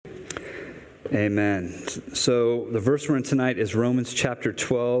Amen. So the verse we're in tonight is Romans chapter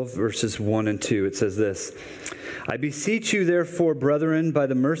 12, verses 1 and 2. It says this: I beseech you, therefore, brethren, by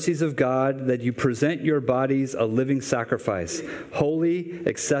the mercies of God, that you present your bodies a living sacrifice, holy,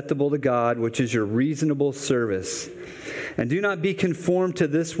 acceptable to God, which is your reasonable service. And do not be conformed to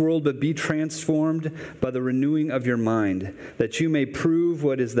this world, but be transformed by the renewing of your mind, that you may prove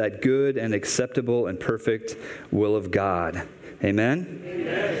what is that good and acceptable and perfect will of God. Amen?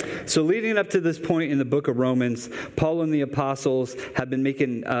 Amen. So leading up to this point in the book of Romans, Paul and the apostles have been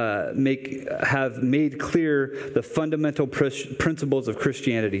have made clear the fundamental principles of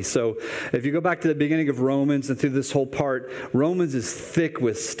Christianity. So if you go back to the beginning of Romans and through this whole part, Romans is thick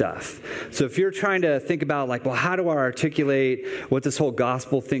with stuff. So if you're trying to think about how do I articulate what this whole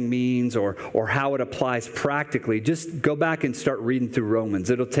gospel thing means or how it applies practically, just go back and start reading through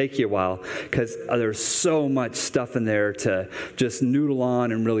Romans. It'll take you a while because there's so much stuff in there to just noodle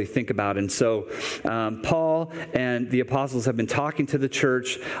on and really think about. And so Paul and the apostles have been talking to the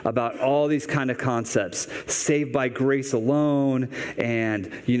church about all these kind of concepts. Saved by grace alone,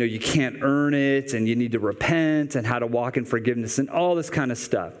 and you can't earn it, and you need to repent, and how to walk in forgiveness, and all this kind of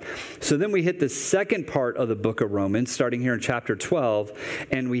stuff. So then we hit the second part of the book of Romans, starting here in chapter 12,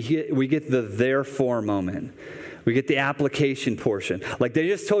 and we get the therefore moment. We get the application portion. Like they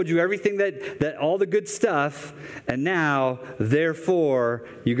just told you everything that all the good stuff, and now, therefore,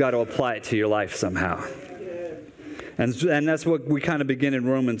 you got to apply it to your life somehow. And that's what we kind of begin in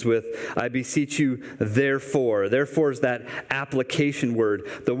Romans with. I beseech you, therefore. Therefore is that application word.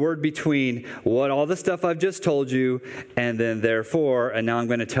 The word between what all the stuff I've just told you, and then therefore, and now I'm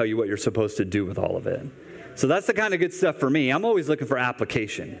going to tell you what you're supposed to do with all of it. So that's the kind of good stuff for me. I'm always looking for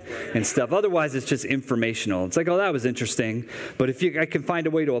application and stuff. Otherwise, it's just informational. It's like, oh, that was interesting. But if I can find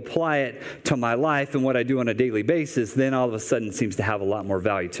a way to apply it to my life and what I do on a daily basis, then all of a sudden it seems to have a lot more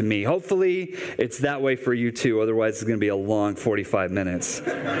value to me. Hopefully, it's that way for you too. Otherwise, it's going to be a long 45 minutes.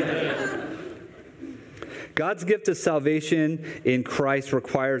 God's gift of salvation in Christ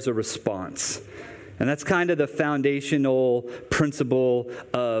requires a response. And that's kind of the foundational principle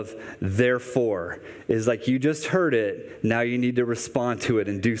of therefore, is like you just heard it, now you need to respond to it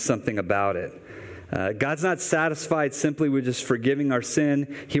and do something about it. God's not satisfied simply with just forgiving our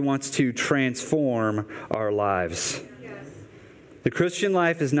sin. He wants to transform our lives. The Christian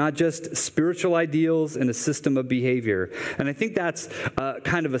life is not just spiritual ideals and a system of behavior. And I think that's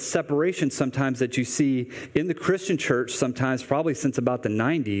kind of a separation sometimes that you see in the Christian church, sometimes probably since about the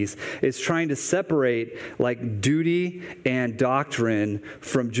 90s, is trying to separate like duty and doctrine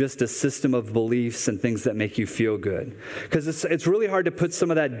from just a system of beliefs and things that make you feel good. Because it's really hard to put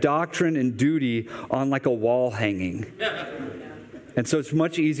some of that doctrine and duty on like a wall hanging. And so it's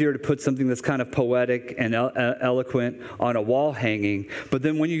much easier to put something that's kind of poetic and eloquent on a wall hanging. But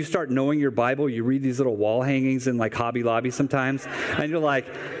then when you start knowing your Bible, you read these little wall hangings in like Hobby Lobby sometimes, and you're like,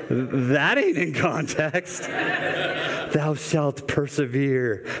 that ain't in context. Thou shalt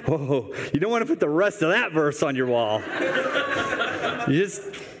persevere. Whoa, you don't want to put the rest of that verse on your wall.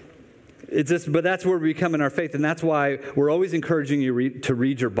 But that's where we come in our faith, and that's why we're always encouraging you to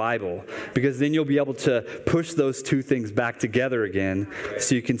read your Bible, because then you'll be able to push those two things back together again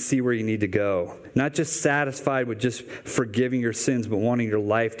so you can see where you need to go. Not just satisfied with just forgiving your sins, but wanting your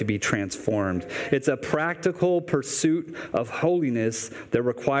life to be transformed. It's a practical pursuit of holiness that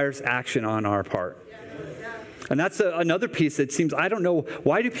requires action on our part. And that's another piece that seems, I don't know,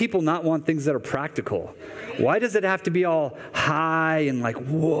 why do people not want things that are practical? Why does it have to be all high and like,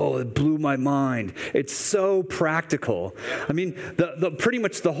 whoa, it blew my mind? It's so practical. I mean, pretty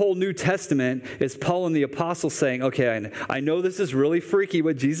much the whole New Testament is Paul and the apostles saying, okay, I know this is really freaky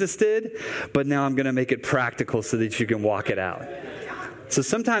what Jesus did, but now I'm going to make it practical so that you can walk it out. So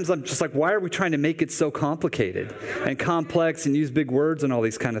sometimes I'm just like, why are we trying to make it so complicated and complex and use big words and all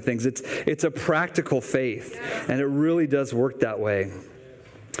these kind of things? It's a practical faith, and it really does work that way.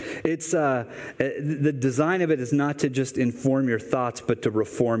 It's the design of it is not to just inform your thoughts, but to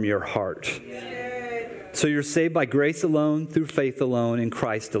reform your heart. So you're saved by grace alone, through faith alone, in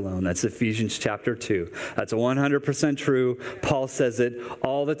Christ alone. That's Ephesians chapter 2. That's 100% true. Paul says it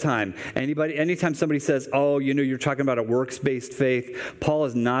all the time. Anytime somebody says, oh, you're talking about a works-based faith, Paul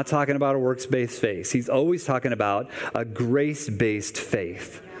is not talking about a works-based faith. He's always talking about a grace-based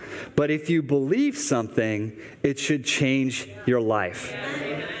faith. But if you believe something, it should change your life.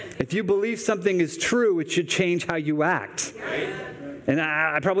 If you believe something is true, it should change how you act. And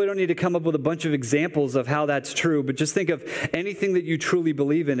I probably don't need to come up with a bunch of examples of how that's true, but just think of anything that you truly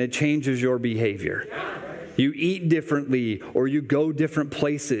believe in, it changes your behavior. you eat differently, or you go different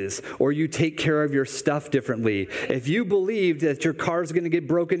places, or you take care of your stuff differently. If you believe that your car's going to get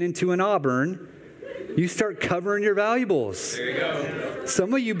broken into in Auburn, you start covering your valuables. There you go.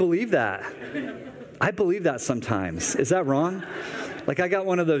 Some of you believe that. I believe that sometimes. Is that wrong? Like I got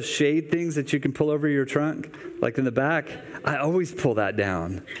one of those shade things that you can pull over your trunk, like in the back. I always pull that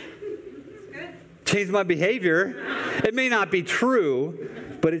down. Change my behavior. It may not be true,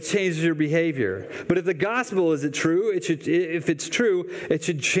 but it changes your behavior. But if the gospel is true, if it's true, it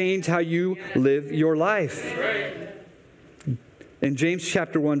should change how you live your life. In James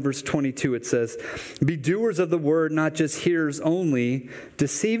chapter 1, verse 22, it says, "Be doers of the word, not just hearers only,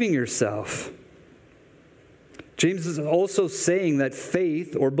 deceiving yourself." James is also saying that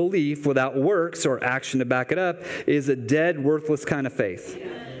faith or belief without works or action to back it up is a dead, worthless kind of faith.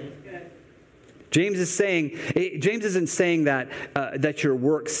 James isn't saying that your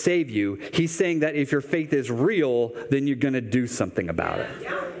works save you. He's saying that if your faith is real, then you're going to do something about it.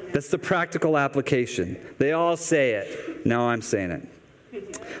 That's the practical application. They all say it. Now I'm saying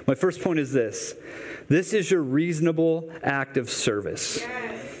it. My first point is this. This is your reasonable act of service.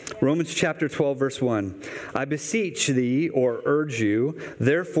 Romans chapter 12, verse 1. "I beseech thee," or urge you,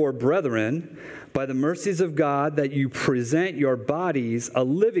 "therefore, brethren, by the mercies of God, that you present your bodies a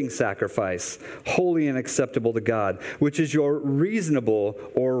living sacrifice, holy and acceptable to God, which is your reasonable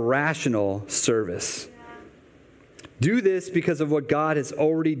or rational service." Do this because of what God has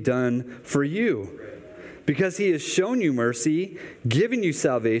already done for you. Because he has shown you mercy, given you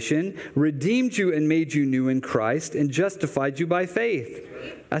salvation, redeemed you and made you new in Christ, and justified you by faith.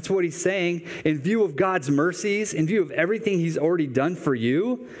 That's what he's saying. In view of God's mercies, in view of everything he's already done for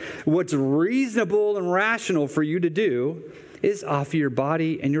you, what's reasonable and rational for you to do is offer your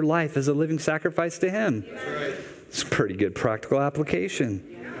body and your life as a living sacrifice to him. It's a pretty good practical application.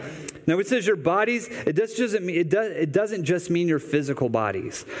 Now, it says your bodies, it doesn't just mean your physical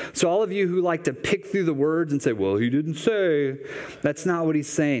bodies. So all of you who like to pick through the words and say, well, he didn't say, that's not what he's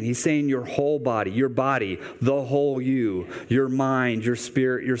saying. He's saying your whole body, the whole you, your mind, your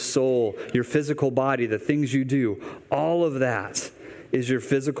spirit, your soul, your physical body, the things you do, all of that is your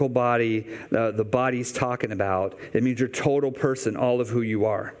physical body, the body's talking about. It means your total person, all of who you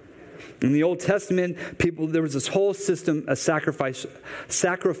are. In the Old Testament, there was this whole system, a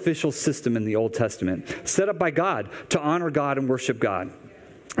sacrificial system in the Old Testament, set up by God to honor God and worship God.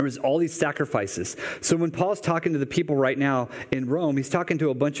 There was all these sacrifices. So when Paul's talking to the people right now in Rome, he's talking to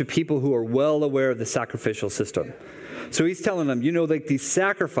a bunch of people who are well aware of the sacrificial system. So he's telling them, like these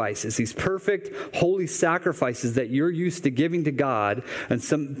sacrifices, these perfect, holy sacrifices that you're used to giving to God, and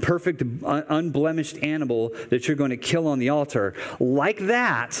some perfect, unblemished animal that you're going to kill on the altar, like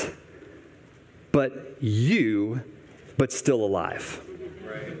that, but still alive.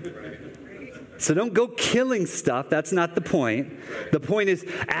 Right. So don't go killing stuff. That's not the point. The point is,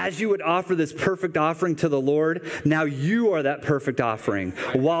 as you would offer this perfect offering to the Lord, now you are that perfect offering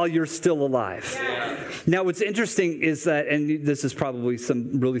while you're still alive. Yeah. Now, what's interesting is that, and this is probably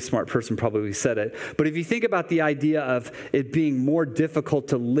some really smart person probably said it, but if you think about the idea of it being more difficult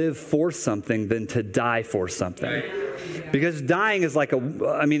to live for something than to die for something. Right. Because dying is like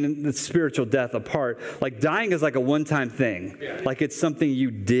the spiritual death apart, like dying is like a one-time thing. Yeah. Like it's something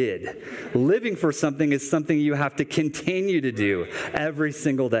you did. Living for something is something you have to continue to do every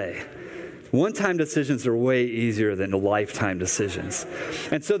single day. One-time decisions are way easier than lifetime decisions.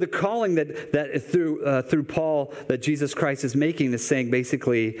 And so the calling that through Paul that Jesus Christ is making is saying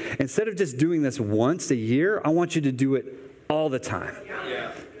basically, instead of just doing this once a year, I want you to do it all the time.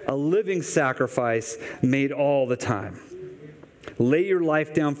 Yeah. A living sacrifice made all the time. Lay your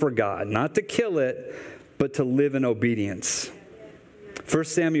life down for God, not to kill it, but to live in obedience. 1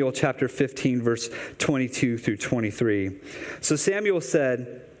 Samuel chapter 15, verse 22 through 23. So Samuel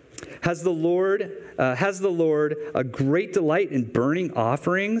said, Has the Lord a great delight in burning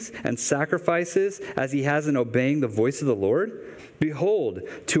offerings and sacrifices as he has in obeying the voice of the Lord? Behold,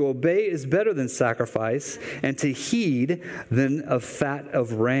 to obey is better than sacrifice, and to heed than a fat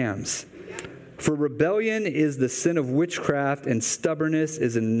of rams. For rebellion is the sin of witchcraft, and stubbornness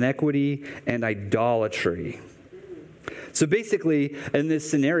is iniquity and idolatry. So basically, in this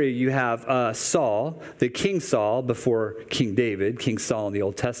scenario, you have Saul, the King Saul, before King David, King Saul in the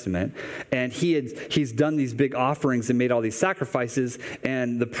Old Testament, and he's done these big offerings and made all these sacrifices,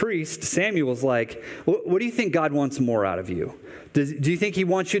 and the priest, Samuel's like, what do you think God wants more out of you? Do you think he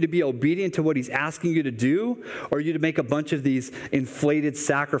wants you to be obedient to what he's asking you to do, or you to make a bunch of these inflated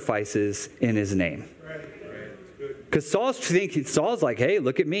sacrifices in his name? Because Saul's like, hey,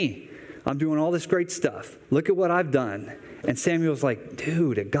 look at me. I'm doing all this great stuff. Look at what I've done. And Samuel's like,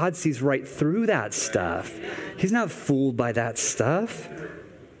 dude, God sees right through that stuff. He's not fooled by that stuff.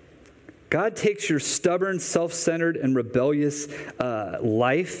 God takes your stubborn, self-centered, and rebellious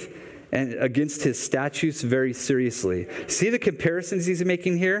life and against his statutes very seriously. See the comparisons he's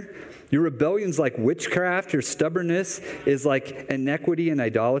making here? Your rebellion's like witchcraft. Your stubbornness is like inequity and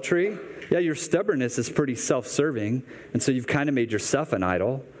idolatry. Yeah, your stubbornness is pretty self-serving, and so you've kind of made yourself an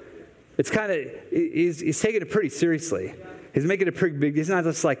idol. It's kind of, he's taking it pretty seriously. He's making it pretty big. He's not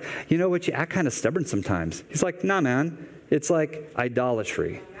just like, you know what, you act kind of stubborn sometimes. He's like, nah, man, it's like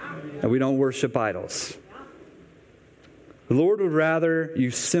idolatry, and we don't worship idols. The Lord would rather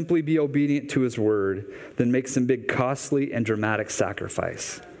you simply be obedient to his word than make some big costly and dramatic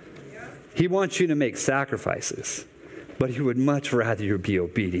sacrifice. He wants you to make sacrifices, but he would much rather you be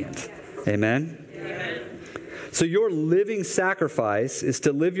obedient. Amen? Amen. So your living sacrifice is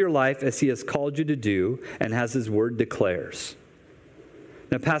to live your life as he has called you to do and as his word declares.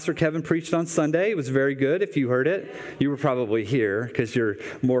 Now, Pastor Kevin preached on Sunday. It was very good. If you heard it, you were probably here because you're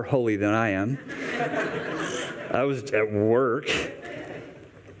more holy than I am. I was at work.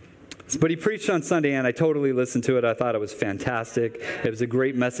 But he preached on Sunday, and I totally listened to it. I thought it was fantastic. It was a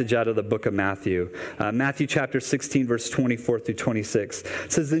great message out of the book of Matthew. Matthew chapter 16, verse 24 through 26.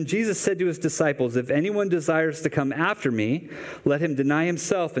 It says, Then Jesus said to his disciples, If anyone desires to come after me, let him deny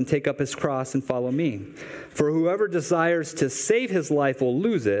himself and take up his cross and follow me. For whoever desires to save his life will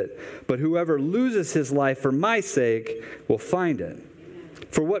lose it, but whoever loses his life for my sake will find it.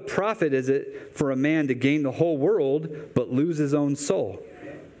 For what profit is it for a man to gain the whole world but lose his own soul?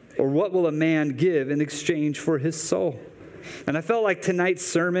 Or what will a man give in exchange for his soul? And I felt like tonight's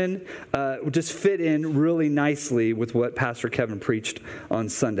sermon would just fit in really nicely with what Pastor Kevin preached on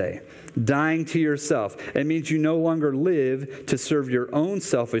Sunday. Dying to yourself. It means you no longer live to serve your own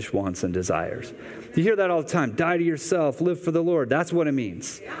selfish wants and desires. You hear that all the time. Die to yourself. Live for the Lord. That's what it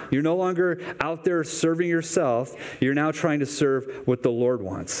means. You're no longer out there serving yourself. You're now trying to serve what the Lord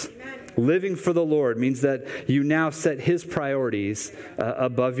wants. Living for the Lord means that you now set his priorities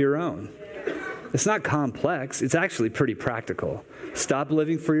above your own. It's not complex. It's actually pretty practical. Stop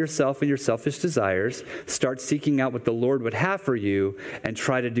living for yourself and your selfish desires. Start seeking out what the Lord would have for you and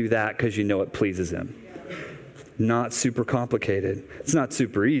try to do that because you know it pleases him. Not super complicated. It's not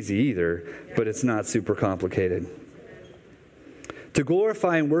super easy either, but it's not super complicated. To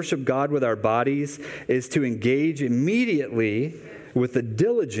glorify and worship God with our bodies is to engage immediately with the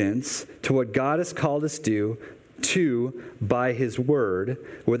diligence to what God has called us to by his word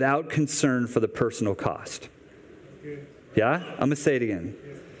without concern for the personal cost. Yeah? I'm going to say it again.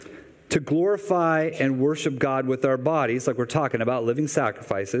 To glorify and worship God with our bodies, like we're talking about living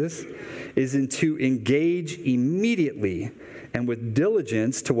sacrifices, is to engage immediately and with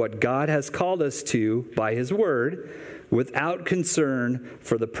diligence to what God has called us to by his word without concern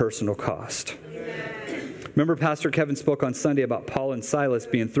for the personal cost. Remember, Pastor Kevin spoke on Sunday about Paul and Silas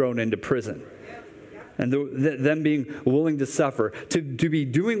being thrown into prison and them being willing to suffer, to be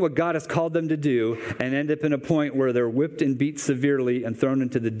doing what God has called them to do and end up in a point where they're whipped and beat severely and thrown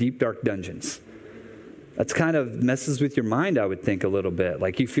into the deep, dark dungeons. That's kind of messes with your mind, I would think, a little bit.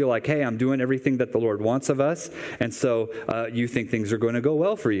 Like you feel like, hey, I'm doing everything that the Lord wants of us, and so you think things are going to go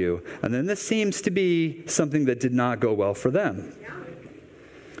well for you. And then this seems to be something that did not go well for them.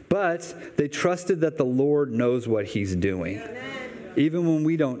 But they trusted that the Lord knows what he's doing, even when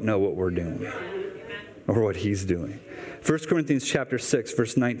we don't know what we're doing or what he's doing. 1 Corinthians chapter 6,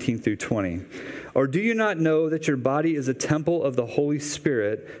 verse 19 through 20. Or do you not know that your body is a temple of the Holy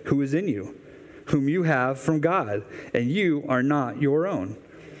Spirit who is in you, whom you have from God, and you are not your own?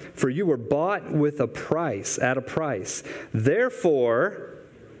 For you were bought with a price, at a price. Therefore,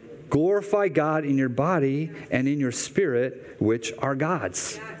 glorify God in your body and in your spirit, which are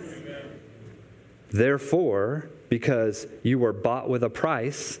God's. Therefore, because you were bought with a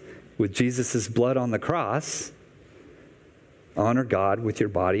price, with Jesus' blood on the cross, honor God with your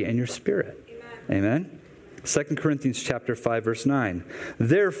body and your spirit. Amen? 2 Corinthians chapter 5, verse 9.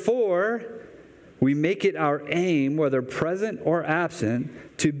 Therefore, we make it our aim, whether present or absent,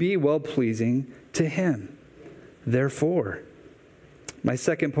 to be well-pleasing to him. Therefore. My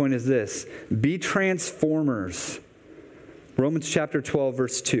second point is this. Be transformers. Romans chapter 12,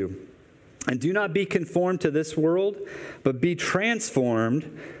 verse 2. And do not be conformed to this world, but be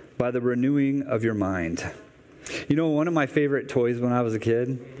transformed by the renewing of your mind. You know, one of my favorite toys when I was a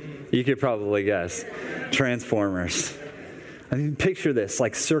kid, you could probably guess, Transformers. I mean, picture this,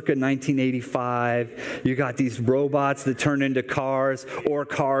 like circa 1985, you got these robots that turn into cars or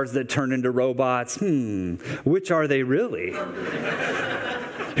cars that turn into robots. Which are they really?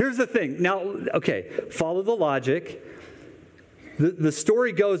 Here's the thing. Now, okay, follow the logic. The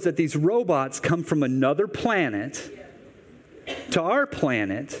story goes that these robots come from another planet to our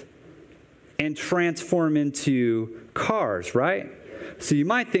planet and transform into cars, right? So you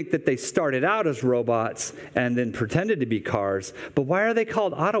might think that they started out as robots and then pretended to be cars, but why are they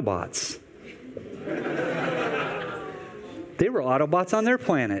called Autobots? They were Autobots on their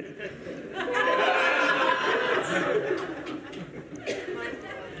planet.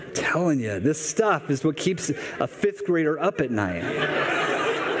 Telling you, this stuff is what keeps a fifth grader up at night.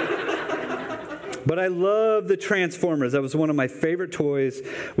 But I love the Transformers. That was one of my favorite toys,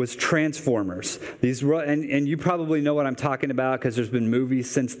 was Transformers. And you probably know what I'm talking about because there's been movies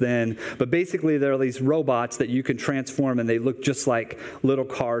since then. But basically, there are these robots that you can transform, and they look just like little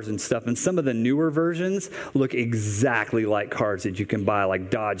cars and stuff. And some of the newer versions look exactly like cars that you can buy,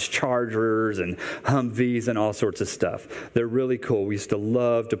 like Dodge Chargers and Humvees and all sorts of stuff. They're really cool. We used to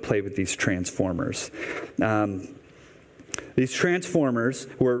love to play with these Transformers. These Transformers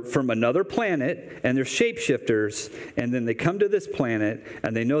were from another planet, and they're shapeshifters, and then they come to this planet,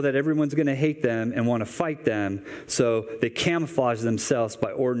 and they know that everyone's going to hate them and want to fight them, so they camouflage themselves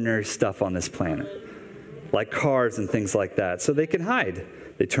by ordinary stuff on this planet, like cars and things like that, so they can hide.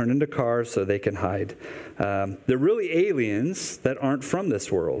 They turn into cars so they can hide. They're really aliens that aren't from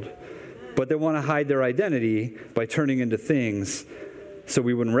this world, but they want to hide their identity by turning into things so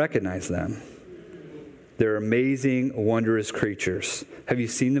we wouldn't recognize them. They're amazing, wondrous creatures. Have you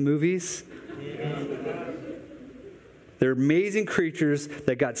seen the movies? They're amazing creatures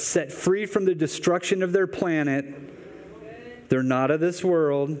that got set free from the destruction of their planet. They're not of this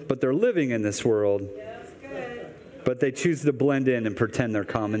world, but they're living in this world. But they choose to blend in and pretend they're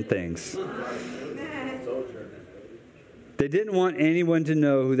common things. They didn't want anyone to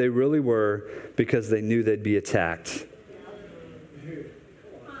know who they really were because they knew they'd be attacked.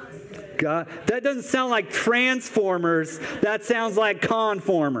 God, that doesn't sound like Transformers. That sounds like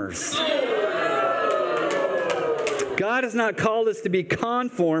conformers. God has not called us to be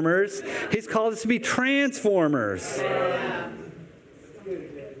conformers. He's called us to be transformers.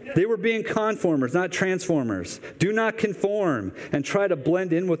 They were being conformers, not transformers. Do not conform and try to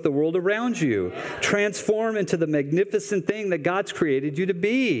blend in with the world around you. Transform into the magnificent thing that God's created you to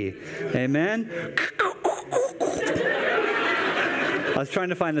be. Amen? I was trying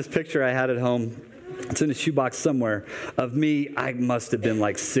to find this picture I had at home. It's in a shoebox somewhere of me. I must have been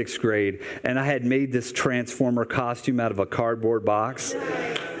like 6th grade. And I had made this Transformer costume out of a cardboard box.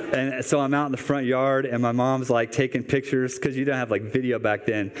 And so I'm out in the front yard, and my mom's like taking pictures because you don't have like video back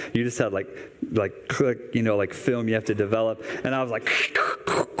then. You just had like click, like film you have to develop. And I was like,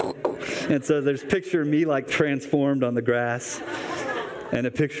 and so there's a picture of me like transformed on the grass, and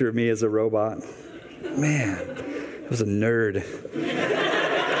a picture of me as a robot. Man, I was a nerd.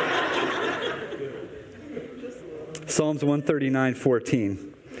 Psalms 139:14.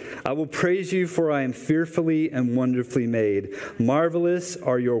 I will praise you, for I am fearfully and wonderfully made. Marvelous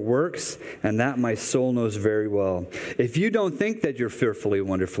are your works, and that my soul knows very well. If you don't think that you're fearfully and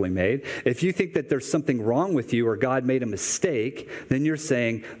wonderfully made, if you think that there's something wrong with you or God made a mistake, then you're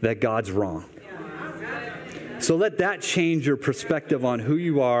saying that God's wrong. So let that change your perspective on who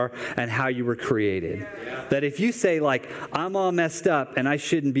you are and how you were created. That if you say, like, I'm all messed up and I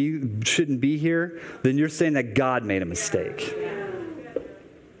shouldn't be here, then you're saying that God made a mistake.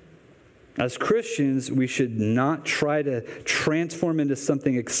 As Christians, we should not try to transform into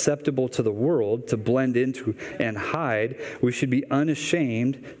something acceptable to the world, to blend into and hide. We should be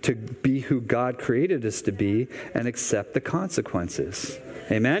unashamed to be who God created us to be and accept the consequences.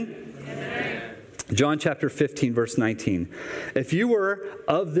 Amen? John chapter 15, verse 19. If you were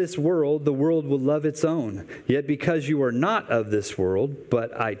of this world, the world will love its own. Yet because you are not of this world,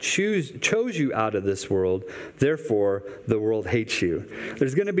 but I chose you out of this world, therefore the world hates you.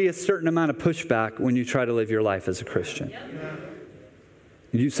 There's going to be a certain amount of pushback when you try to live your life as a Christian.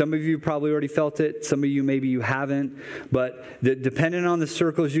 Some of you probably already felt it. Some of you, maybe you haven't. But depending on the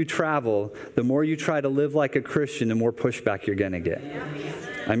circles you travel, the more you try to live like a Christian, the more pushback you're going to get.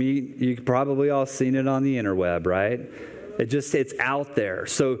 I mean, you've probably all seen it on the interweb, right? It's out there.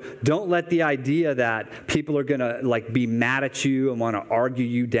 So don't let the idea that people are going to be mad at you and want to argue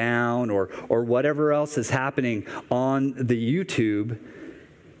you down or whatever else is happening on the YouTube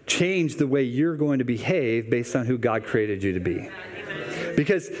change the way you're going to behave based on who God created you to be.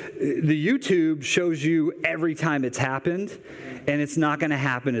 Because the YouTube shows you every time it's happened, and it's not going to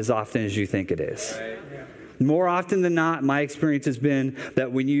happen as often as you think it is. More often than not, my experience has been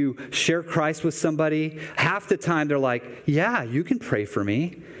that when you share Christ with somebody, half the time they're like, yeah, you can pray for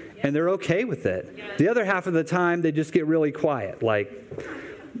me. And they're okay with it. The other half of the time, they just get really quiet. Like,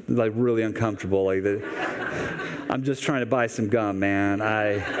 like really uncomfortable. Like I'm just trying to buy some gum, man.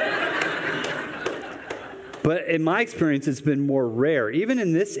 But in my experience, it's been more rare. Even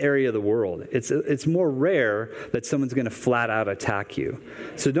in this area of the world, it's more rare that someone's going to flat out attack you.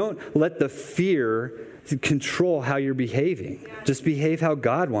 So don't let the fear control how you're behaving. Just behave how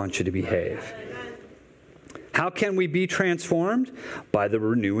God wants you to behave. How can we be transformed? By the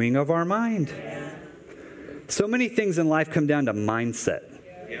renewing of our mind. So many things in life come down to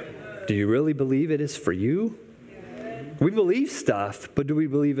mindset. Do you really believe it is for you? We believe stuff, but do we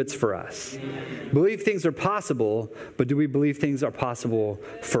believe it's for us? Believe things are possible, but do we believe things are possible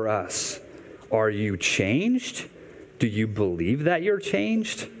for us? Are you changed? Do you believe that you're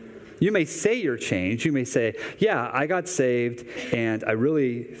changed? You may say you're changed. You may say, yeah, I got saved, and I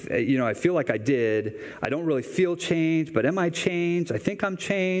really, I feel like I did. I don't really feel changed, but am I changed? I think I'm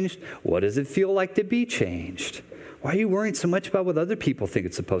changed. What does it feel like to be changed? Why are you worrying so much about what other people think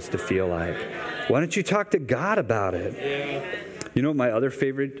it's supposed to feel like? Why don't you talk to God about it? You know what my other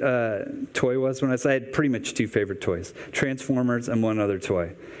favorite toy was when I had pretty much two favorite toys, Transformers and one other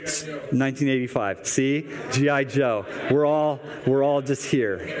toy. 1985. See? G.I. Joe. We're all just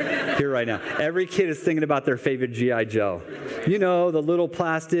here right now. Every kid is thinking about their favorite G.I. Joe. You know, the little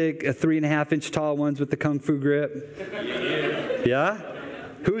plastic 3.5-inch tall ones with the kung fu grip. Yeah?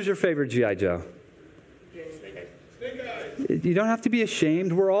 Who's your favorite G.I. Joe? You don't have to be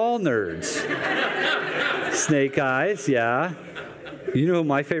ashamed. We're all nerds. Snake Eyes, yeah. You know who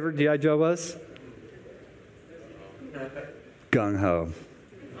my favorite G.I. Joe was? Gung Ho.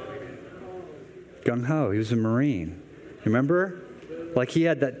 Gung Ho. He was a Marine. Remember? Like he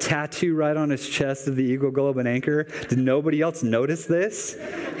had that tattoo right on his chest of the Eagle, Globe, and Anchor. Did nobody else notice this?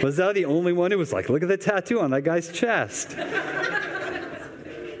 Was I the only one who was like, look at the tattoo on that guy's chest?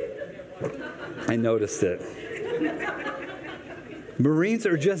 I noticed it. Marines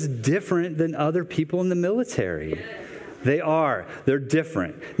are just different than other people in the military. They are. They're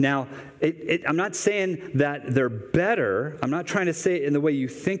different. Now, I'm not saying that they're better. I'm not trying to say it in the way you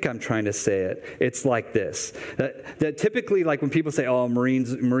think I'm trying to say it. It's like this. That typically, like when people say, oh,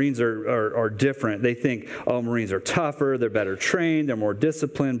 Marines are different, they think, oh, Marines are tougher, they're better trained, they're more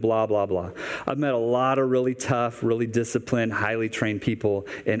disciplined, blah, blah, blah. I've met a lot of really tough, really disciplined, highly trained people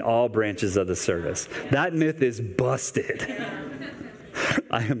in all branches of the service. That myth is busted.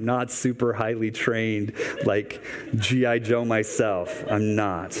 I am not super highly trained like G.I. Joe myself. I'm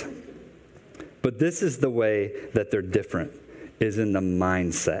not. But this is the way that they're different, is in the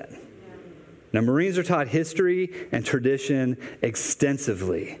mindset. Now, Marines are taught history and tradition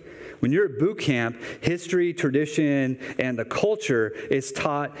extensively. When you're at boot camp, history, tradition, and the culture is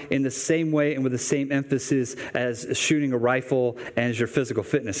taught in the same way and with the same emphasis as shooting a rifle and as your physical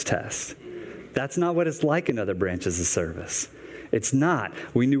fitness test. That's not what it's like in other branches of service. It's not.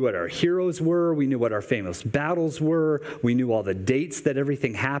 We knew what our heroes were. We knew what our famous battles were. We knew all the dates that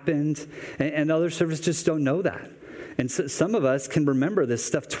everything happened. And other services just don't know that. And so some of us can remember this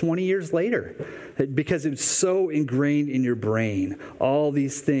stuff 20 years later because it's so ingrained in your brain, all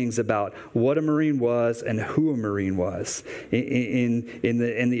these things about what a Marine was and who a Marine was.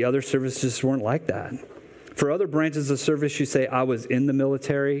 In the other services just weren't like that. For other branches of service, you say, I was in the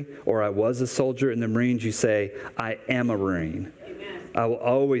military, or I was a soldier. In the Marines, you say, I am a Marine. I will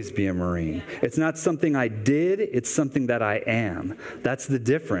always be a Marine. It's not something I did, it's something that I am. That's the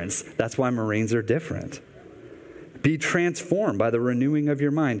difference. That's why Marines are different. Be transformed by the renewing of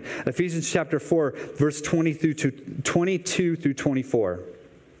your mind. Ephesians chapter 4, verse 22 through 24.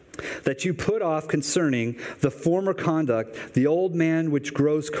 That you put off concerning the former conduct, the old man which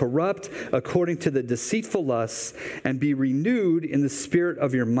grows corrupt according to the deceitful lusts, and be renewed in the spirit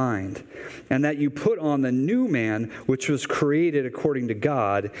of your mind, and that you put on the new man which was created according to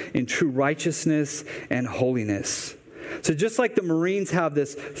God in true righteousness and holiness. So just like the Marines have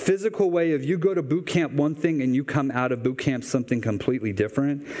this physical way of you go to boot camp one thing and you come out of boot camp something completely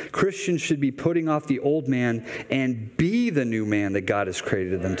different, Christians should be putting off the old man and be the new man that God has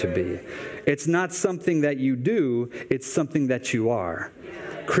created them to be. It's not something that you do, it's something that you are.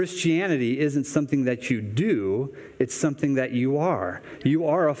 Christianity isn't something that you do, it's something that you are. You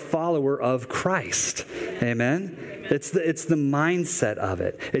are a follower of Christ. Amen? It's the mindset of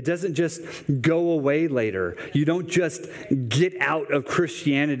it. It doesn't just go away later. You don't just get out of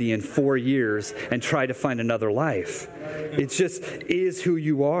Christianity in 4 years and try to find another life. It just is who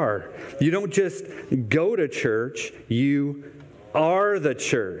you are. You don't just go to church, you are the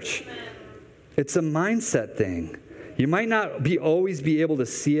church. It's a mindset thing. You might not always be able to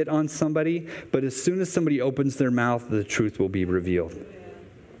see it on somebody, but as soon as somebody opens their mouth, the truth will be revealed.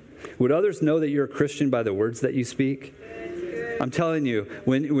 Would others know that you're a Christian by the words that you speak? I'm telling you,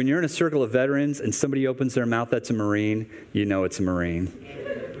 when you're in a circle of veterans and somebody opens their mouth that's a Marine, you know it's a Marine.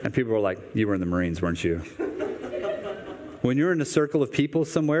 And people are like, you were in the Marines, weren't you? When you're in a circle of people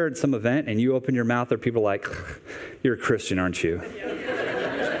somewhere at some event and you open your mouth, there are people like, you're a Christian, aren't you?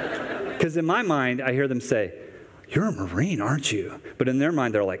 Because in my mind, I hear them say, you're a Marine, aren't you? But in their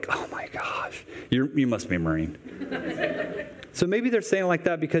mind, they're like, oh my gosh, you must be a Marine. So maybe they're saying like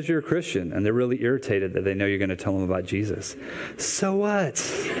that because you're a Christian and they're really irritated that they know you're going to tell them about Jesus. So what?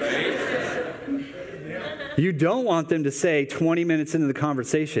 You don't want them to say 20 minutes into the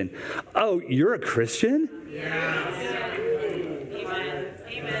conversation, oh, you're a Christian? Yes.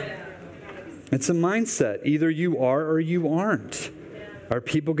 Amen. It's a mindset. Either you are or you aren't. Are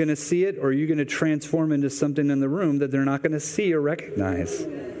people going to see it, or are you going to transform into something in the room that they're not going to see or recognize?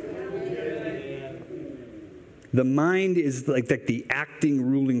 The mind is like the acting,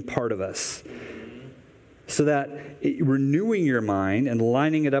 ruling part of us. So that renewing your mind and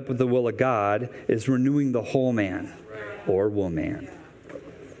lining it up with the will of God is renewing the whole man or woman.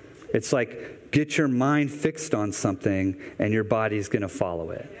 It's like get your mind fixed on something and your body's going to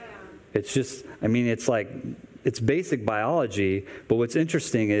follow it. It's just, it's like, it's basic biology, but what's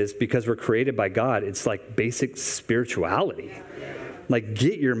interesting is because we're created by God, it's like basic spirituality. Like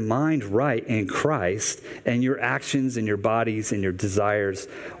get your mind right in Christ and your actions and your bodies and your desires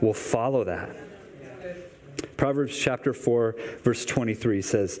will follow that. Proverbs chapter 4, verse 23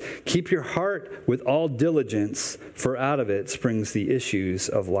 says, keep your heart with all diligence, for out of it springs the issues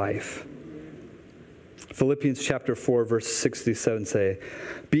of life. Philippians chapter 4, verse 6-7 say,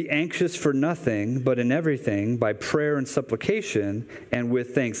 be anxious for nothing, but in everything, by prayer and supplication, and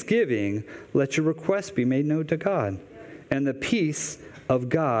with thanksgiving, let your requests be made known to God. And the peace of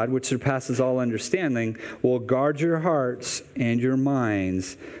God, which surpasses all understanding, will guard your hearts and your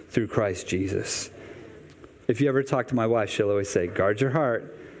minds through Christ Jesus. If you ever talk to my wife, she'll always say, guard your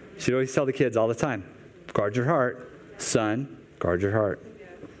heart. She'd always tell the kids all the time, guard your heart. Son, guard your heart.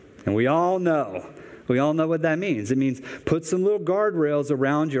 And we all know what that means. It means put some little guardrails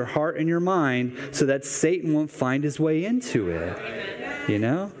around your heart and your mind so that Satan won't find his way into it. You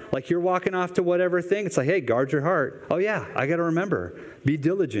know? Like you're walking off to whatever thing. It's like, hey, guard your heart. Oh, yeah, I got to remember. Be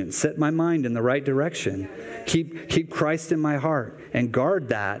diligent. Set my mind in the right direction. Keep Christ in my heart and guard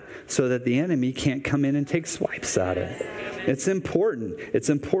that so that the enemy can't come in and take swipes at it. It's important. It's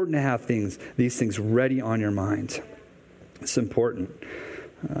important to have these things ready on your mind. It's important.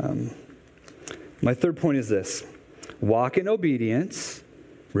 My third point is this. Walk in obedience,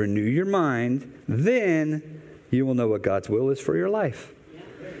 renew your mind, then you will know what God's will is for your life.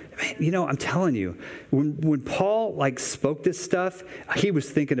 Man, I'm telling you, when Paul spoke this stuff, he was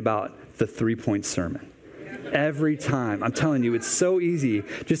thinking about the 3-point sermon. Every time. I'm telling you, it's so easy.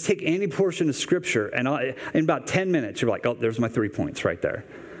 Just take any portion of Scripture, and in about 10 minutes, you're like, oh, there's my 3 points right there.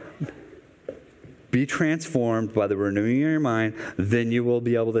 Be transformed by the renewing of your mind, then you will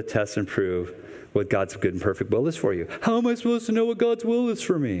be able to test and prove what God's good and perfect will is for you. How am I supposed to know what God's will is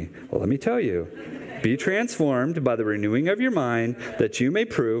for me? Well, let me tell you. Be transformed by the renewing of your mind, that you may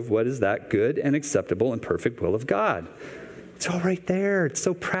prove what is that good and acceptable and perfect will of God. It's all right there. It's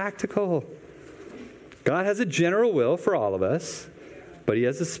so practical. God has a general will for all of us, but he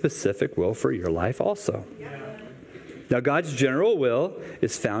has a specific will for your life also. Now, God's general will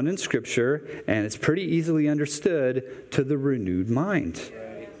is found in Scripture, and it's pretty easily understood to the renewed mind.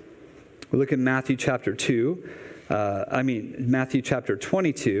 We look at Matthew chapter 22,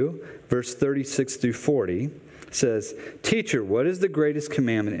 verse 36 through 40. It says, Teacher, what is the greatest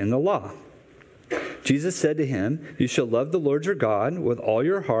commandment in the law? Jesus said to him, You shall love the Lord your God with all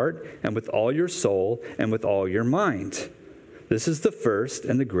your heart and with all your soul and with all your mind. This is the first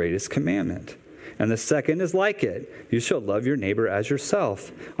and the greatest commandment. And the second is like it. You shall love your neighbor as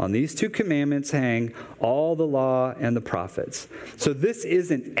yourself. On these 2 commandments hang all the law and the prophets. So this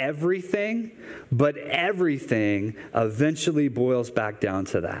isn't everything, but everything eventually boils back down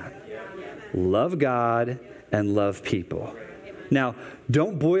to that. Love God and love people. Now,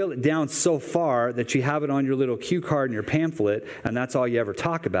 don't boil it down so far that you have it on your little cue card and your pamphlet, and that's all you ever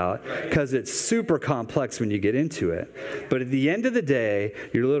talk about, because it's super complex when you get into it. But at the end of the day,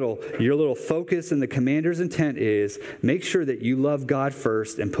 your little focus and the commander's intent is make sure that you love God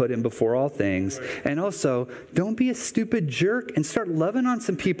first and put him before all things. And also, don't be a stupid jerk and start loving on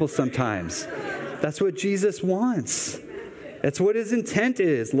some people sometimes. That's what Jesus wants. That's what his intent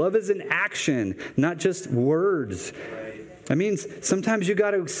is. Love is an action, not just words. That means sometimes you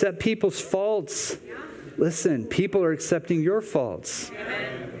got to accept people's faults. Listen, people are accepting your faults.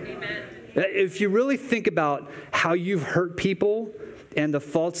 Amen. If you really think about how you've hurt people and the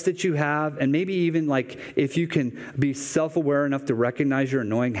faults that you have, and maybe even like if you can be self-aware enough to recognize your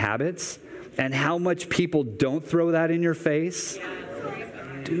annoying habits and how much people don't throw that in your face,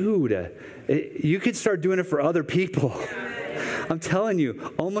 dude, you could start doing it for other people. I'm telling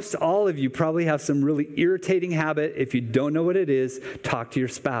you, almost all of you probably have some really irritating habit. If you don't know what it is, talk to your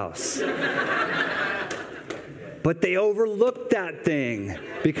spouse. But they overlook that thing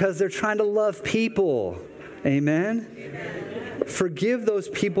because they're trying to love people. Amen? Forgive those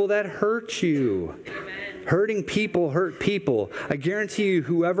people that hurt you. Hurting people hurt people. I guarantee you,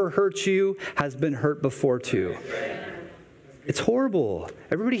 whoever hurts you has been hurt before too. It's horrible.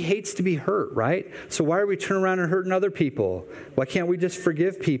 Everybody hates to be hurt, right? So why are we turning around and hurting other people? Why can't we just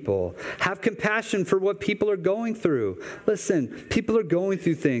forgive people? Have compassion for what people are going through. Listen, people are going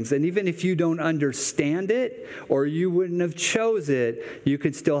through things, and even if you don't understand it or you wouldn't have chose it, you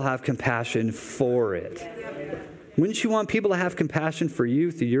can still have compassion for it. Wouldn't you want people to have compassion for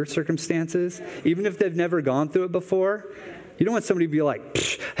you through your circumstances, even if they've never gone through it before? You don't want somebody to be like,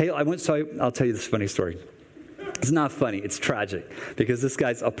 hey, I'll tell you this funny story. It's not funny. It's tragic because this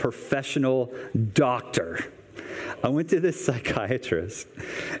guy's a professional doctor. I went to this psychiatrist,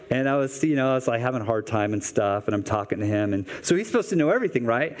 and I was like having a hard time and stuff, and I'm talking to him, and so he's supposed to know everything,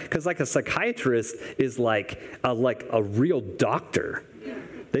 right? Because like a psychiatrist is like a real doctor.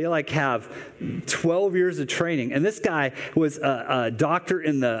 They like have 12 years of training, and this guy was a doctor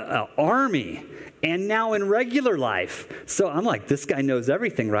in the army. And now in regular life. So I'm like, this guy knows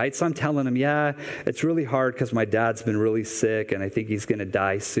everything, right? So I'm telling him, yeah, it's really hard because my dad's been really sick and I think he's going to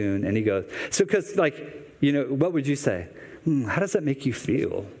die soon. And he goes, so because what would you say? How does that make you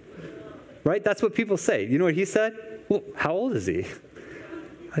feel? Right? That's what people say. You know what he said? Well, how old is he?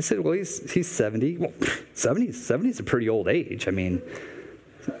 I said, well, he's 70. Well, 70 is a pretty old age. I mean,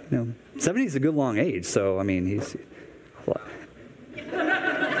 70 is a good long age. So, I mean, he's...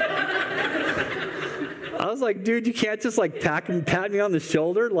 I was like, dude, you can't just like pat me on the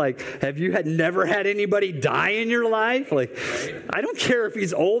shoulder. Like, have you never had anybody die in your life? Like, I don't care if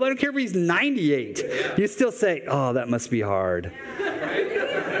he's old. I don't care if he's 98. You still say, oh, that must be hard.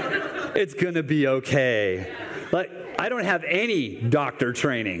 It's going to be okay. Like, I don't have any doctor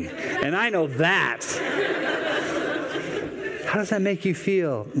training, and I know that. How does that make you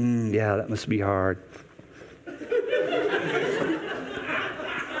feel? Yeah, that must be hard.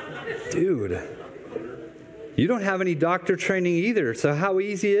 Dude. You don't have any doctor training either, so how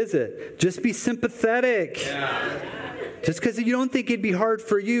easy is it? Just be sympathetic. Yeah. Just because you don't think it'd be hard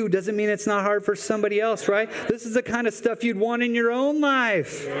for you doesn't mean it's not hard for somebody else, right? This is the kind of stuff you'd want in your own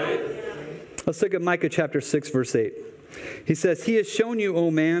life. Right. Let's look at Micah chapter 6, verse 8. He says, he has shown you, O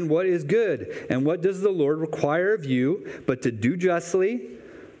man, what is good, and what does the Lord require of you, but to do justly,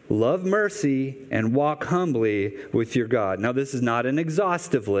 love mercy, and walk humbly with your God. Now, this is not an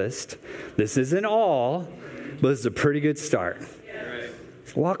exhaustive list. This isn't all. But this is a pretty good start.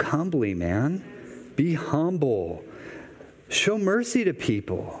 Walk humbly, man. Be humble. Show mercy to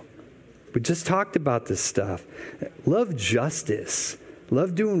people. We just talked about this stuff. Love justice.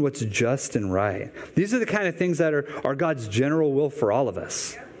 Love doing what's just and right. These are the kind of things that are God's general will for all of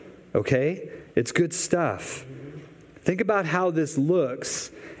us. Okay? It's good stuff. Think about how this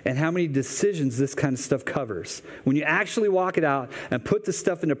looks and how many decisions this kind of stuff covers. When you actually walk it out and put this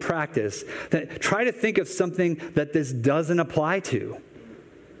stuff into practice, try to think of something that this doesn't apply to.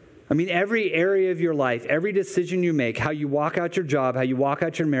 I mean, every area of your life, every decision you make, how you walk out your job, how you walk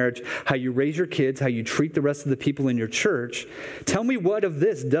out your marriage, how you raise your kids, how you treat the rest of the people in your church, tell me what of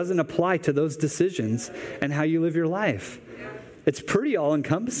this doesn't apply to those decisions and how you live your life. It's pretty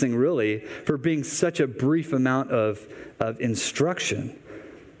all-encompassing, really, for being such a brief amount of instruction.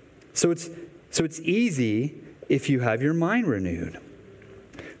 So it's easy if you have your mind renewed.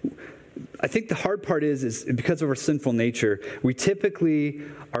 I think the hard part is because of our sinful nature, we typically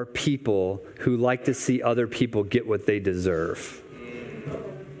are people who like to see other people get what they deserve.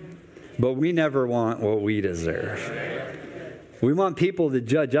 But we never want what we deserve. We want people to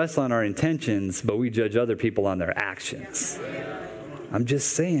judge us on our intentions, but we judge other people on their actions. I'm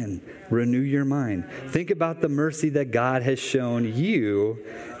just saying, renew your mind. Think about the mercy that God has shown you,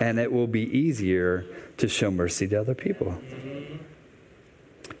 and it will be easier to show mercy to other people.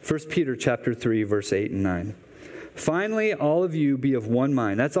 1 Peter chapter 3, verse 8 and 9. Finally, all of you be of one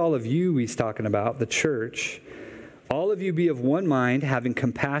mind. That's all of you he's talking about, the church. All of you be of one mind, having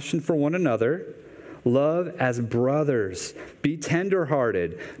compassion for one another. Love as brothers. Be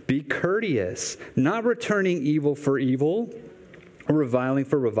tenderhearted. Be courteous, not returning evil for evil, or reviling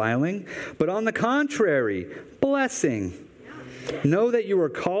for reviling, but on the contrary, blessing. Know that you are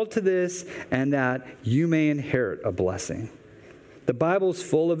called to this and that you may inherit a blessing. The Bible's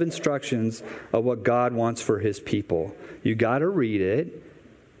full of instructions of what God wants for his people. You got to read it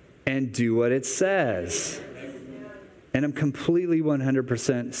and do what it says. And I'm completely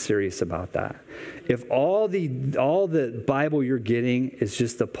 100% serious about that. If all the Bible you're getting is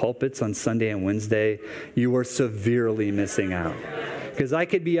just the pulpits on Sunday and Wednesday, you are severely missing out. Because I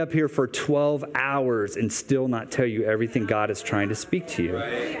could be up here for 12 hours and still not tell you everything God is trying to speak to you.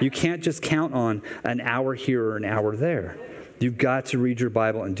 You can't just count on an hour here or an hour there. You've got to read your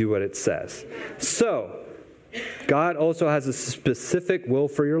Bible and do what it says. So, God also has a specific will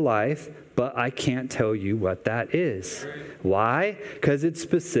for your life, but I can't tell you what that is. Why? Because it's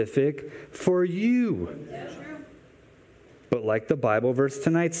specific for you. But like the Bible verse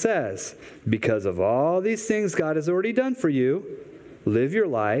tonight says, because of all these things God has already done for you, live your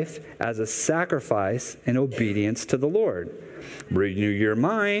life as a sacrifice in obedience to the Lord. Renew your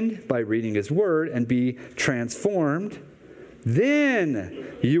mind by reading his word and be transformed.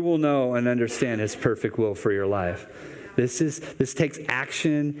 Then you will know and understand his perfect will for your life. This takes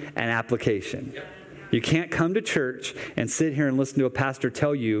action and application. You can't come to church and sit here and listen to a pastor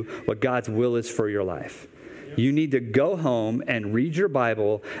tell you what God's will is for your life. You need to go home and read your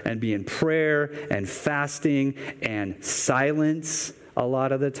Bible and be in prayer and fasting and silence a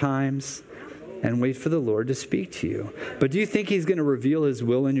lot of the times and wait for the Lord to speak to you. But do you think he's going to reveal his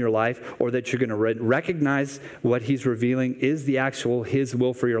will in your life, or that you're going to recognize what he's revealing is the actual his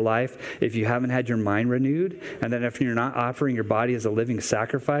will for your life if you haven't had your mind renewed, and then if you're not offering your body as a living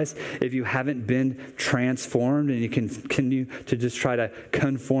sacrifice, if you haven't been transformed and you continue to just try to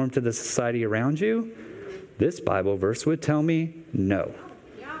conform to the society around you? This Bible verse would tell me no.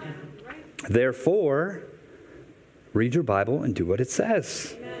 Therefore, read your Bible and do what it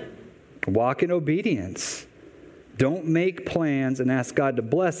says. Walk in obedience. Don't make plans and ask God to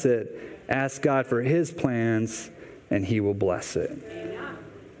bless it. Ask God for his plans and he will bless it.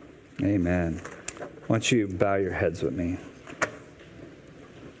 Amen. Why don't you bow your heads with me?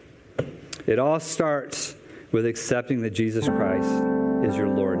 It all starts with accepting that Jesus Christ is your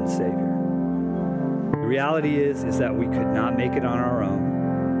Lord and Savior. The reality is that we could not make it on our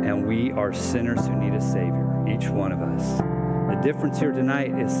own, and we are sinners who need a Savior, each one of us. The difference here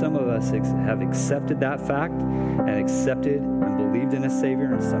tonight is some of us have accepted that fact and accepted and believed in a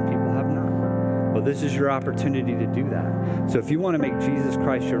Savior, and some people have not. Well, this is your opportunity to do that. So if you want to make Jesus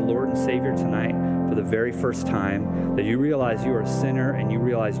Christ your Lord and Savior tonight for the very first time, that you realize you are a sinner and you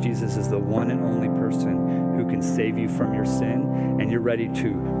realize Jesus is the one and only person who can save you from your sin, and you're ready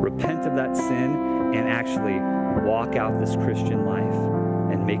to repent of that sin and actually walk out this Christian life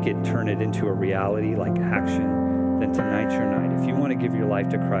and turn it into a reality like action, then tonight's your night. If you want to give your life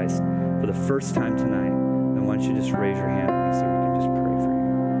to Christ for the first time tonight, then why don't you just raise your hand at me so we can just pray for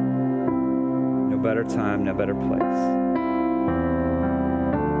you. No better time, no better place.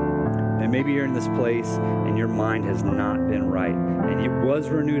 And maybe you're in this place and your mind has not been right. And it was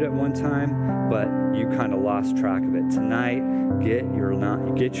renewed at one time, but you kind of lost track of it. Tonight,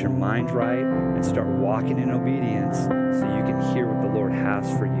 get your mind right and start walking in obedience so you can hear what the Lord has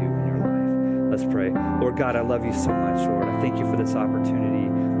for you in your life. Let's pray. Lord God, I love you so much, Lord. I thank you for this opportunity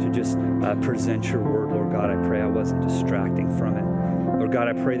to just present your word, Lord God. I pray I wasn't distracting from it. Lord God,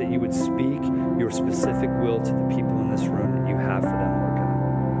 I pray that you would speak your specific will to the people in this room that you have for them, Lord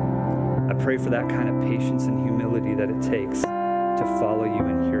God. I pray for that kind of patience and humility that it takes to follow you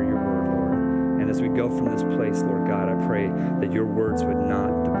and hear your word, Lord. And as we go from this place, Lord God, I pray that your words would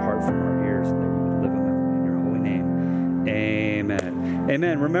not depart from our ears and that we would live them out in your holy name. Amen.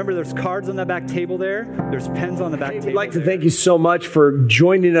 Amen. Remember, there's cards on the back table there. There's pens on the back table. We'd like to thank you so much for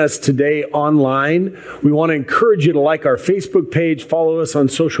joining us today online. We want to encourage you to like our Facebook page, follow us on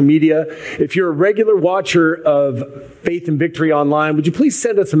social media. If you're a regular watcher of Faith and Victory Online, would you please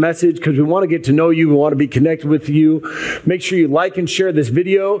send us a message, because we want to get to know you. We want to be connected with you. Make sure you like and share this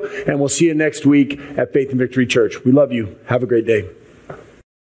video, and we'll see you next week at Faith and Victory Church. We love you. Have a great day.